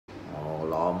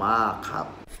มากครับ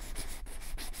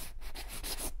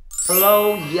Hello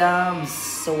Yams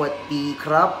สวัสดีค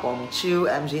รับผมชื่อ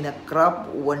MJ นะครับ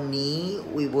วันนี้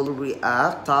we will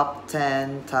react top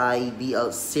 10 Thai BL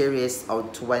series of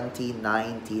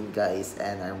 2019 guys,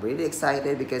 and I'm really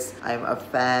excited because I'm a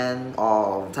fan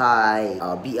of Thai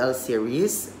BL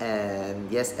series, and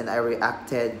yes, and I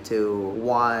reacted to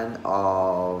one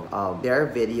of their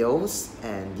videos,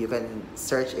 and you can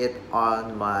search it on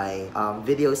my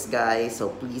videos guys, so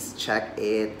please check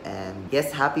it. And yes,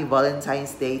 happy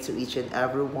Valentine's Day to each and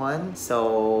everyone. So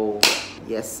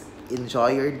yes, enjoy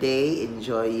your day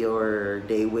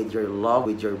with your love,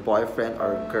 with your boyfriend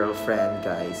or girlfriend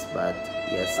guys. But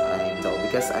yes,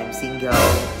 because I'm single,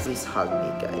 please hug me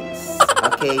guys.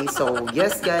 Okay, so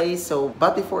yes guys,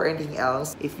 but before anything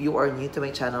else, if you are new to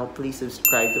my channel, please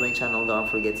subscribe to my channel. Don't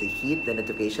forget to hit the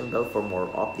notification bell for more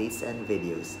updates and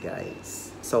videos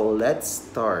guys. So let's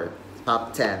start. Top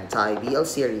 10 Thai BL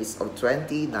series of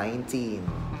 2019.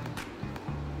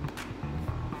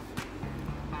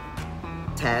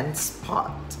 10th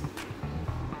spot.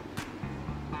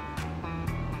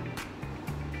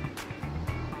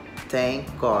 Thank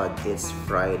God it's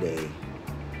Friday.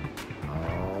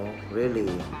 Oh, really?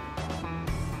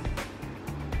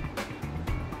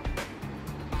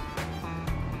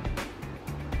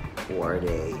 Who are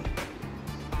they?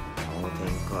 Oh,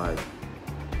 thank God.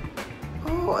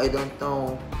 Oh, I don't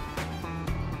know.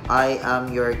 I Am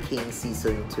Your King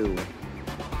Season 2.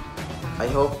 I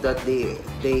hope that they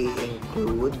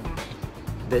include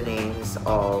the names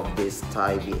of these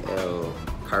Thai BL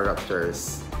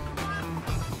characters.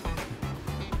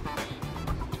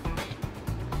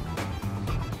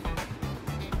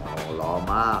 Oh, หล่อ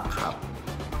มากครับ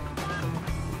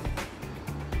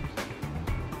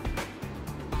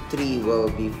 3 will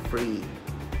be free.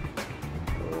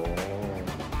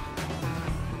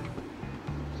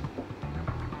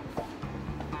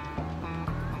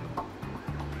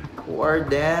 Who are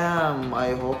them? I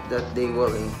hope that they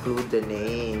will include the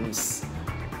names.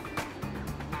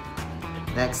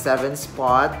 Next 7th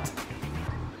spot,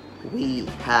 we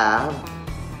have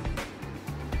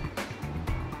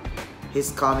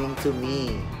He's Coming to Me.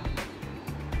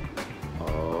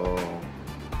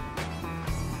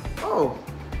 Oh,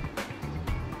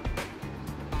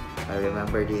 I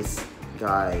remember this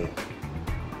guy.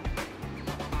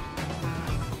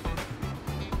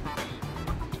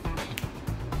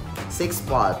 Sixth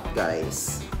spot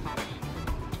guys.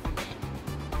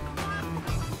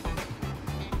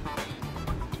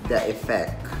 The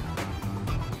Effect.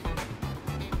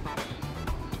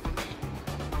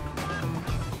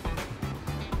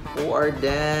 Who are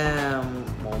them?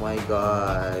 Oh my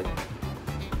God.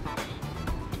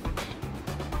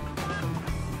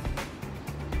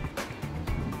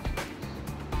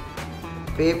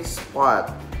 Fifth spot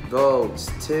goes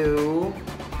to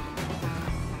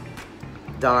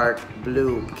Dark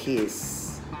Blue Kiss.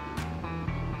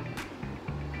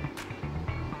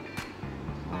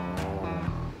 Oh.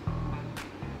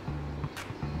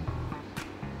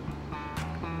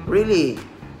 Really?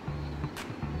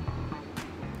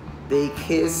 They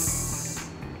kiss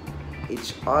each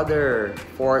other.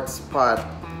 Fourth spot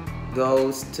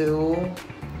goes to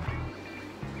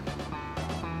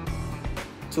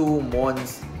Two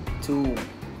Moons 2.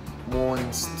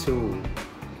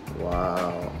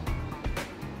 Wow.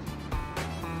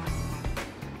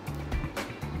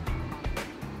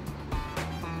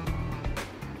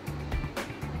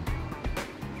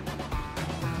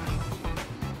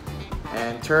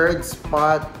 And third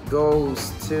spot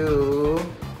goes to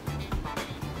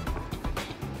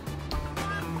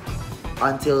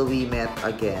Until We Met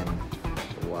Again.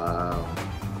 Wow.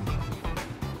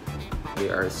 They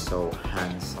are so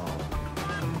handsome.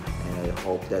 And I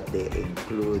hope that they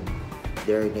include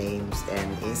their names and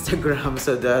Instagram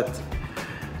so that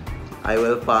I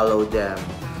will follow them.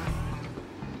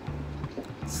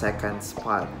 Second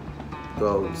spot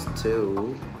goes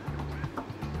to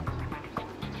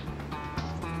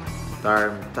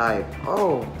Darm Type.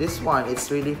 Oh, this one,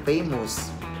 it's really famous.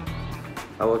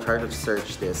 I will try to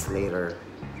search this later.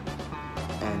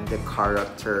 And the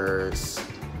characters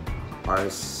are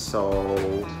so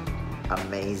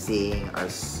amazing.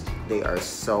 They are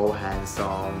so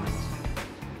handsome.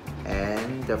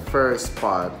 And the first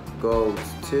spot goes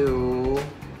to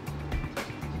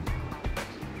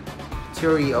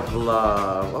Theory of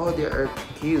Love. Oh, they are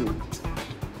cute.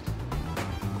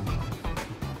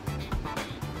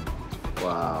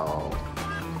 Wow.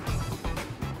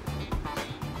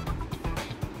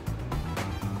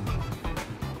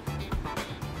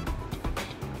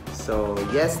 So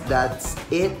yes, that's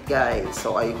it guys.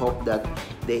 So I hope that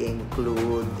they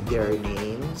include their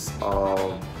names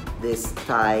of this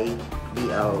Thai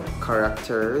BL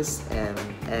characters, and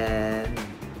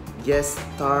yes,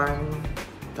 Tarn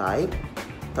type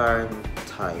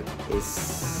is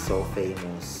so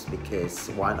famous because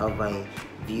one of my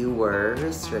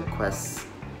viewers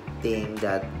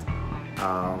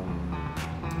um,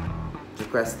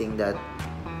 requesting that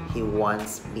he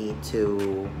wants me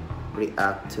to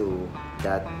react to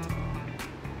that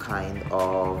kind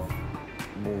of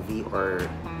movie or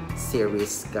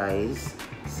series, guys.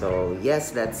 So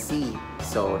yes, let's see.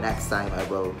 So next time I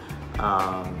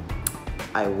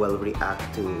will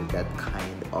react to that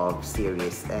kind of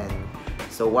series. And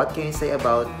so what can you say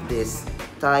about this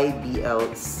Thai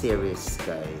BL series,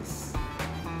 guys?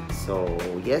 So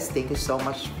yes, thank you so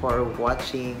much for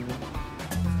watching.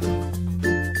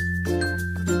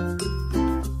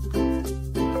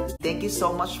 Thank you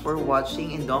so much for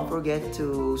watching, and don't forget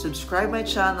to subscribe my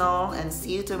channel, and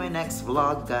see you to my next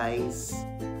vlog, guys.